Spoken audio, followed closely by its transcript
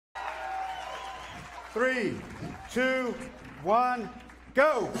3, 2, 1,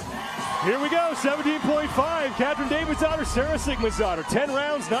 go! Here we go, 17.5. Katrin Davidsdottir, Sara Sigmundsdottir. 10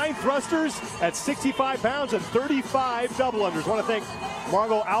 rounds, 9 thrusters at 65 pounds and 35 double unders. Want to thank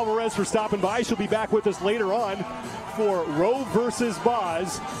Margot Alvarez for stopping by. She'll be back with us later on for Roe versus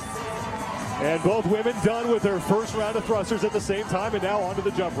Boz. And both women done with their first round of thrusters at the same time, and now onto the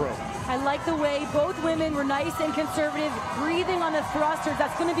jump rope. I like the way both women were nice and conservative, breathing on the thrusters.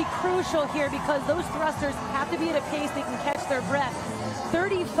 That's going to be crucial here because those thrusters have to be at a pace they can catch their breath.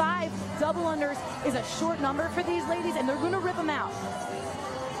 35 double unders is a short number for these ladies, and they're going to rip them out.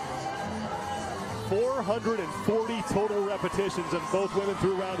 440 total repetitions, and both women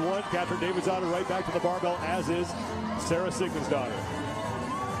through round one. Katrin Davidsdottir right back to the barbell, as is Sara Sigmundsdottir.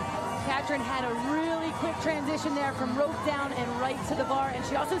 Katrin had a really quick transition there from rope down and right to the bar, and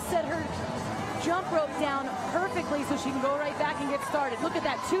she also set her jump rope down perfectly so she can go right back and get started. Look at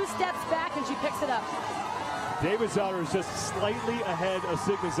that, 2 steps back and she picks it up. Davidsdottir is just slightly ahead of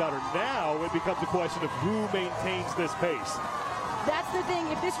Sigmundsdottir. Now it becomes a question of who maintains this pace. That's the thing,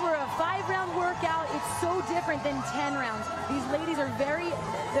 if this were a 5-round workout, it's so different than 10 rounds. These ladies are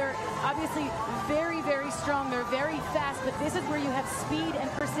they're obviously very, very strong. They're very fast, but this is where you have speed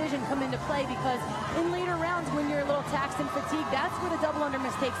and precision come into play because in later rounds when you're a little taxed and fatigued, that's where the double under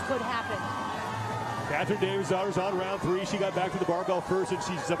mistakes could happen. Katrin Davidsdottir's on round 3. She got back to the barbell first, and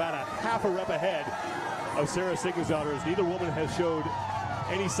she's about a half a rep ahead of Sara Sigmundsdottir, as neither woman has showed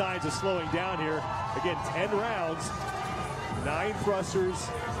any signs of slowing down here. Again, 10 rounds. 9 thrusters,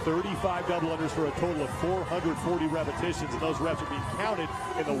 35 double unders for a total of 440 repetitions, and those reps are being counted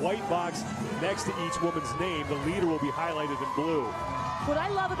in the white box next to each woman's name. The leader will be highlighted in blue. What I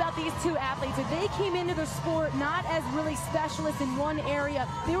love about these two athletes is they came into the sport not as really specialists in one area.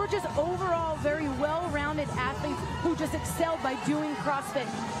 They were just overall very well-rounded athletes who just excelled by doing CrossFit.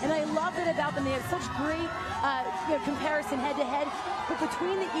 And I love it about them. They have such great comparison head-to-head. But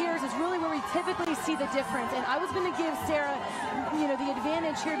between the ears is really where we typically see the difference. And I was going to give Sara, the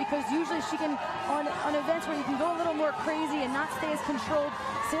advantage here because usually she can, on events where you can go a little more crazy and not stay as controlled,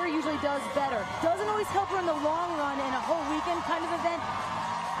 Sara usually does better. Doesn't always help her in the long run in a whole weekend kind of event.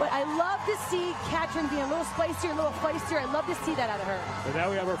 But I love to see Katrin being a little spicier, a little feistier. I love to see that out of her. And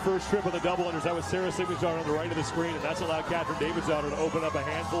now we have our first trip of the double unders. That was Sara Sigmundsdottir on the right of the screen, and that's allowed Katrin Davidsdottir to open up a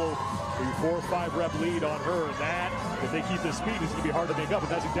handful, maybe 4 or 5 rep lead on her. And that, if they keep this speed, is going to be hard to make up.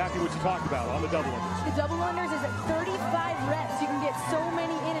 And that's exactly what you talked about on the double unders. The double unders is at 35 reps. You can get so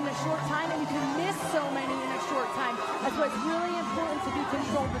many in a short time, and you can miss so many in a short time. That's why it's really important to be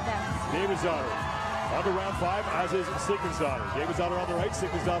controlled with them. Davidsdottir on to round 5, as is Sigmundsdottir. Davidsdottir on the right,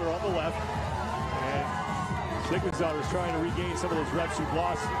 Sigmundsdottir on the left. And Sigmundsdottir is trying to regain some of those reps she's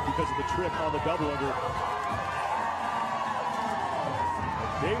lost because of the trip on the double under.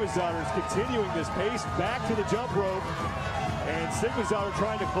 Davidsdottir is continuing this pace back to the jump rope, and Sigmundsdottir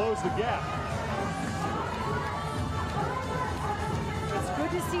trying to close the gap. It's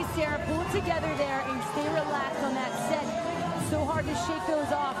good to see Sara pull it together there and stay relaxed on that set. It's so hard to shake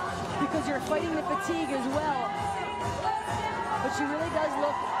those off because you're fighting the fatigue as well. But she really does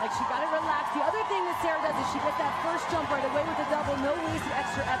look like she got it relaxed. The other thing that Sara does is she gets that first jump right away with the double, no wasted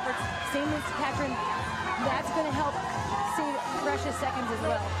extra efforts. Same as Katrin. That's going to help save precious seconds as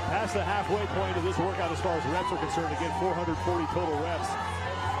well. Past the halfway point of this workout as far as reps are concerned. Again, 440 total reps.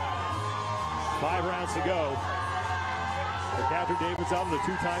 5 rounds to go. For Katrin Davidsdottir, the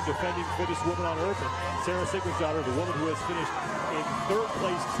 2-time defending fittest woman on earth, and Sara Sigmundsdottir, the woman who has finished in 3rd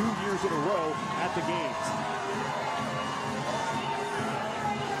place 2 years in a row at the games.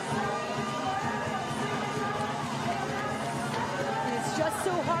 And it's just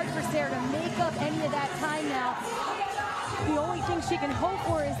so hard for Sara to make up any of that time now. The only thing she can hope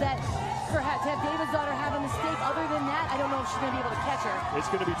for is that perhaps have Davidsdottir have a mistake. Other than that, I don't know if she's going to be able to catch her. It's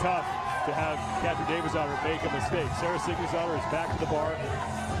going to be tough to have Katrin Davidsdottir make a mistake. Sara Sigmundsdottir is back to the bar,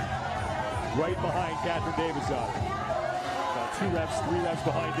 right behind Katrin Davidsdottir. About 2 reps, 3 reps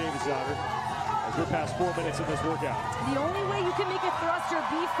behind Davidsdottir as we're past 4 minutes in this workout. The only way you can make a thruster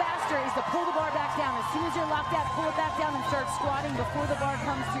be faster is to pull the bar back down. As soon as you're locked out, pull it back down and start squatting before the bar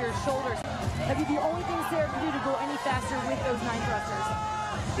comes to your shoulders. That'd be the only thing Sara can do to go any faster with those 9 thrusters.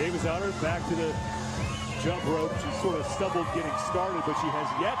 Davidsdottir back to the jump rope. She sort of stumbled getting started, but she has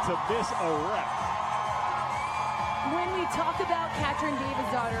yet to miss a rep. When we talk about Katrin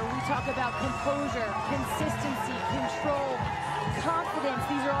Davidsdottir, we talk about composure, consistency, control, confidence.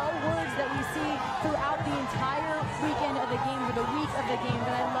 These are all words that we see throughout the entire weekend of the games, or the week of the games,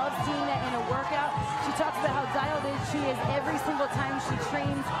 and I love seeing that in a workout. She talks about how dialed in she is every single time she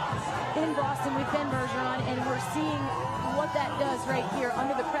trains in Boston with Ben Bergeron, and we're seeing what that does right here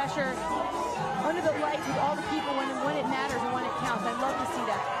under the pressure. under the lights with all the people when it matters and when it counts. I love to see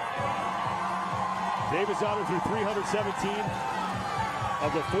that. Davidsdottir through 317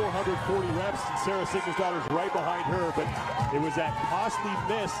 of the 440 reps. Sara Sigmundsdottir's right behind her, but it was that costly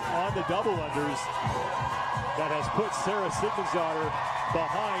miss on the double unders that has put Sara Sigmundsdottir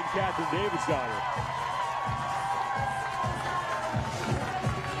behind Katrin Davidsdottir.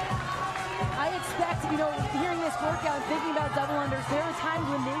 I expect, hearing this workout, thinking about double unders, there are times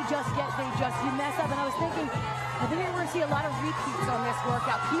when you mess up, and I was thinking, I think we're going to see a lot of repeats on this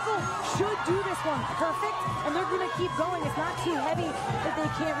workout. People should do this one perfect, and they're going to keep going. It's not too heavy that they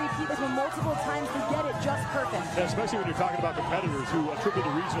can't repeat this one multiple times to get it just perfect. Yeah, especially when you're talking about competitors who attribute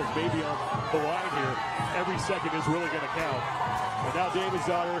the regionals maybe on the line here. Every second is really going to count. And now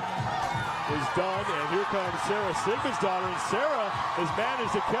Davidsdottir is done, and here comes Sara Sigmundsdottir, and Sara has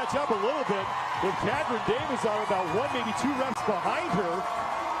managed to catch up a little bit with Katrin Davidsdottir, about 1, maybe 2 reps behind her.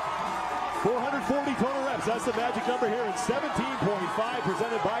 440 total reps, that's the magic number here in 17.5,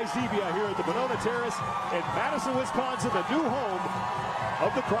 presented by Zevia here at the Monona Terrace in Madison, Wisconsin, the new home of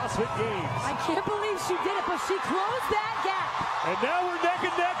the CrossFit Games. I can't believe she did it, but she closed that gap. And now we're neck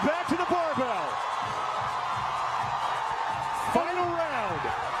and neck back to the barbell. Final round.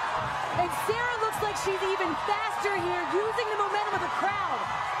 And Sara looks like she's even faster here, using the momentum of the crowd.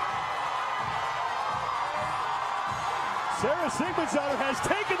 Sara Sigmundsdottir has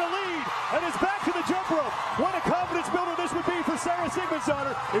taken the lead and is back to the jump rope. What a confidence builder this would be for Sara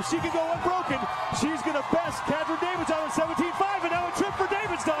Sigmundsdottir. If she can go unbroken, she's going to best Katrin Davidsdottir at 17.5, and now a trip for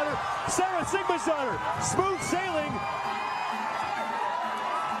Davidsdottir. Sara Sigmundsdottir, smooth sailing.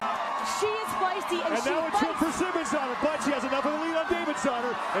 She is feisty, and now a trip for Sigmundsdottir, but she has enough of the lead on Davidsdottir,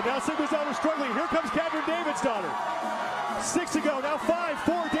 and now Sigmundsdottir struggling. Here comes Katrin Davidsdottir. 6 to go, now 5,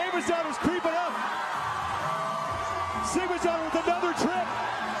 4, Davidsdottir's creeping up. Sigmundsdottir with another trip.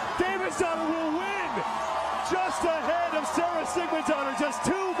 Davidsdottir will win. Just ahead of Sara Sigmundsdottir. Just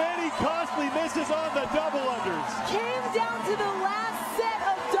too many costly misses on the double unders. Came down to the last set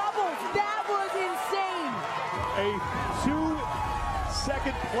of doubles. That was insane. A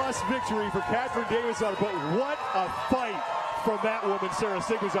 2-second plus victory for Katrin Davidsdottir, but what a fight from that woman, Sara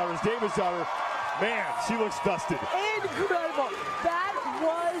Sigmundsdottir. Davidsdottir, man, she looks dusted. Incredible. That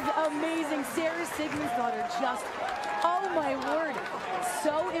was amazing. Sara Sigmundsdottir just, oh my word,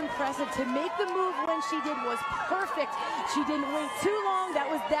 so impressive. To make the move when she did was perfect. She didn't wait too long. That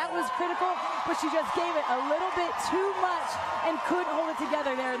was critical, but she just gave it a little bit too much and couldn't hold it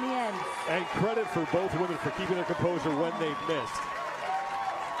together there in the end. And credit for both women for keeping their composure when they missed.